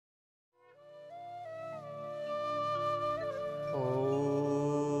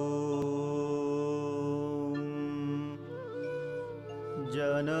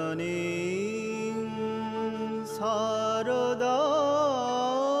जननीं Sarada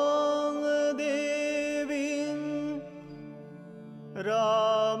Devin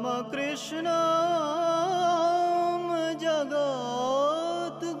Ramakrishna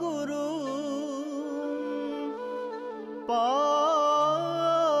Jagat Guru Pada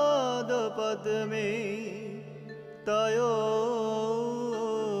Padme Tayo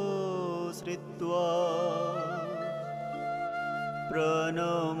Sritva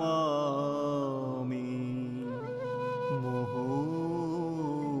Pranamami Muhurmuhu.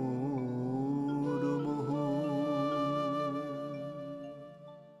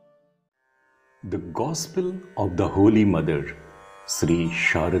 The Gospel of the Holy Mother, Sri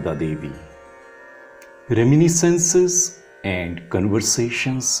Sarada Devi. Reminiscences and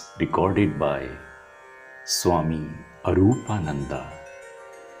conversations recorded by Swami Arupananda.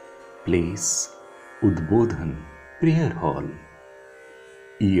 Place Udbodhan Prayer Hall.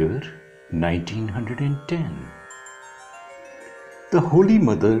 Year 1910. The Holy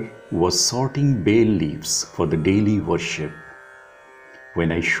Mother was sorting bay leaves for the daily worship.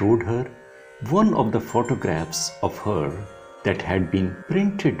 When I showed her one of the photographs of her that had been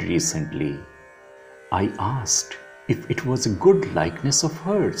printed recently, I asked if it was a good likeness of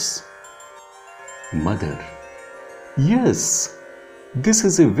hers. Mother: yes, this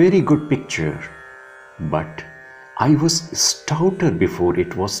is a very good picture, but I was stouter before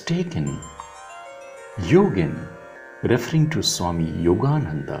it was taken. Yogin, referring to Swami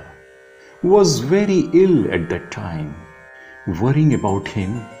Yogananda, was very ill at that time. Worrying about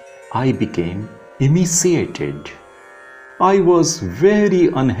him, I became emaciated. I was very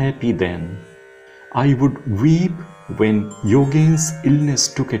unhappy then. I would weep when Yogin's illness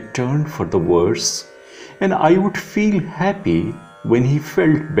took a turn for the worse, and I would feel happy when he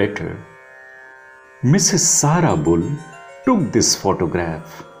felt better. Mrs. Sara Bull took this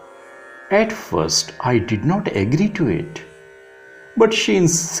photograph. At first, I did not agree to it, but she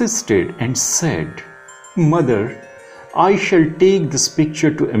insisted and said, "Mother, I shall take this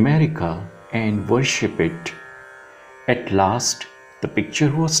picture to America and worship it." At last, the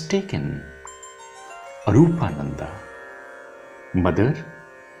picture was taken. Arupananda: Mother,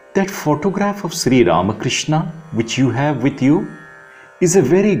 that photograph of Sri Ramakrishna which you have with you is a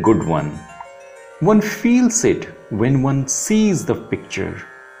very good one. One feels it when one sees the picture.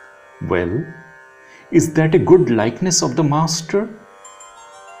 Well, is that a good likeness of the Master?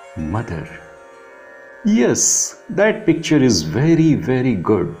 Mother: yes, that picture is very, very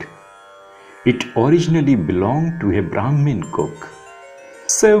good. It originally belonged to a Brahmin cook.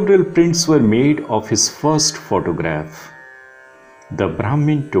 Several prints were made of his first photograph. The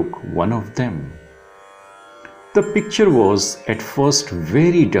Brahmin took one of them. The picture was at first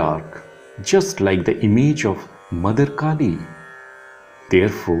very dark, just like the image of Mother Kali.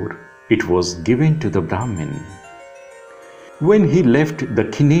 Therefore, it was given to the Brahmin. When he left the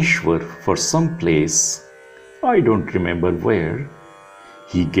Kineshwar for some place, I don't remember where,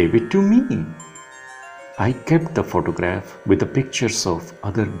 he gave it to me. I kept the photograph with the pictures of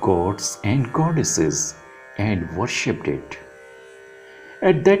other gods and goddesses and worshipped it.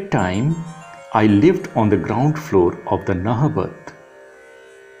 At that time, I lived on the ground floor of the Nahabat.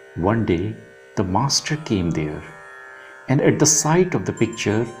 One day, the Master came there, and at the sight of the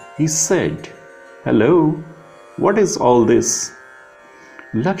picture, he said, "Hello, what is all this?"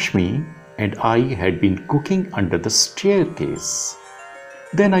 Lakshmi and I had been cooking under the staircase.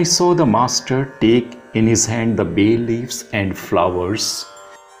 Then I saw the Master take in his hand the bay leaves and flowers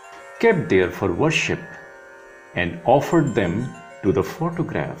kept there for worship and offered them to the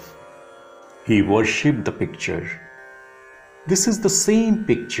photograph. He worshipped the picture. This is the same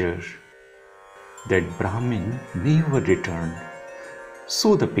picture. That Brahmin never returned,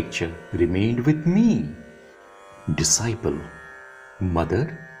 so the picture remained with me. Disciple: Mother,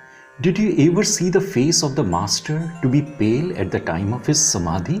 did you ever see the face of the Master to be pale at the time of his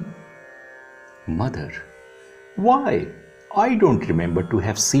samadhi? Mother: why, I don't remember to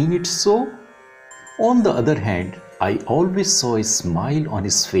have seen it so. On the other hand, I always saw a smile on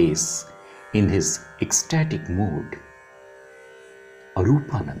his face in his ecstatic mood.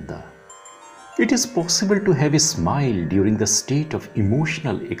 Arupananda: it is possible to have a smile during the state of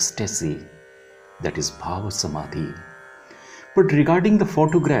emotional ecstasy, that is Bhava Samadhi. But regarding the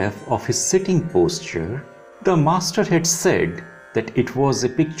photograph of his sitting posture, the Master had said that it was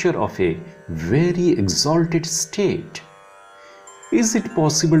a picture of a very exalted state. Is it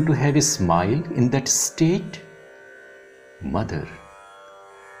possible to have a smile in that state? Mother: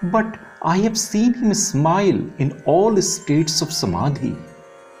 but I have seen him smile in all states of Samadhi.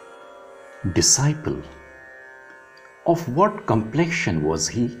 Disciple: Of what complexion was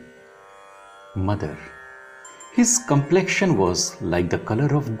he? Mother, his complexion was like the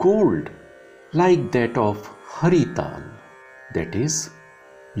color of gold, like that of harital, that is,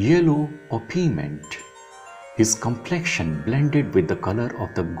 yellow or pigment. His complexion blended with the color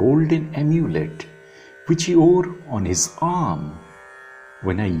of the golden amulet which he wore on his arm.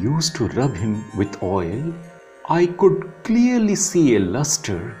 When I used to rub him with oil, I could clearly see a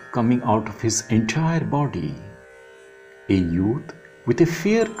luster coming out of his entire body. A youth with a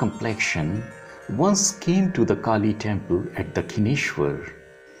fair complexion once came to the Kali temple at Dakshineshwar.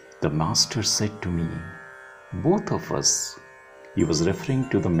 The master said to me, "Both of us," he was referring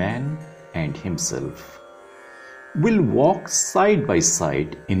to the man and himself, "will walk side by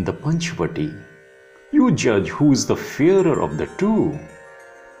side in the Panchavati. You judge who is the fairer of the two."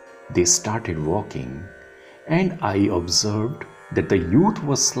 They started walking, and I observed that the youth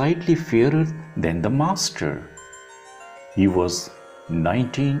was slightly fairer than the master. He was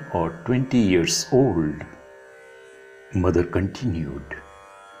 19 or 20 years old. Mother continued,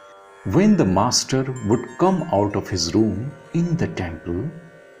 "When the master would come out of his room in the temple,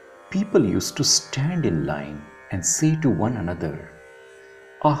 people used to stand in line and say to one another,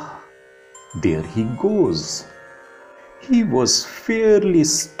 'Ah, there he goes.' He was fairly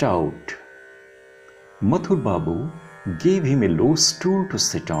stout. Mathur Babu gave him a low stool to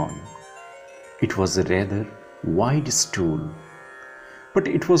sit on. It was a rather wide stool, but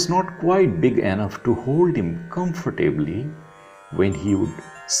it was not quite big enough to hold him comfortably when he would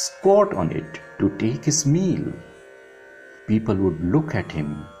squat on it to take his meal. People would look at him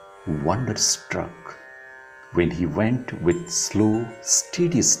wonderstruck when he went with slow,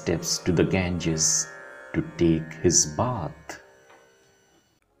 steady steps to the Ganges to take his bath.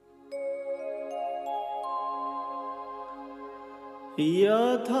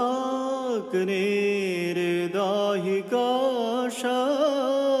 यथाग्नेर्दाहिका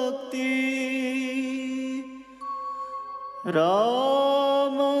शक्ति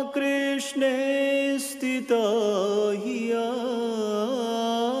रामकृष्णे स्थिता हिया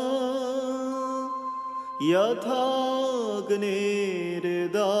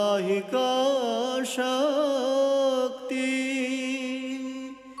यथाग्नेर्दाहिका शक्ति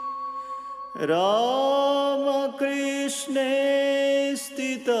रामकृष्णे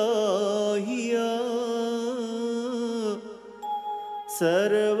स्थिता हिया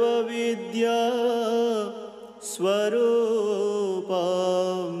सर्वविद्या स्वरूपां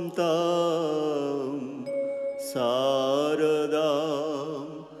तां शारदां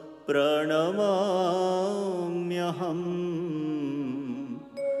प्रणमाम्यहम्।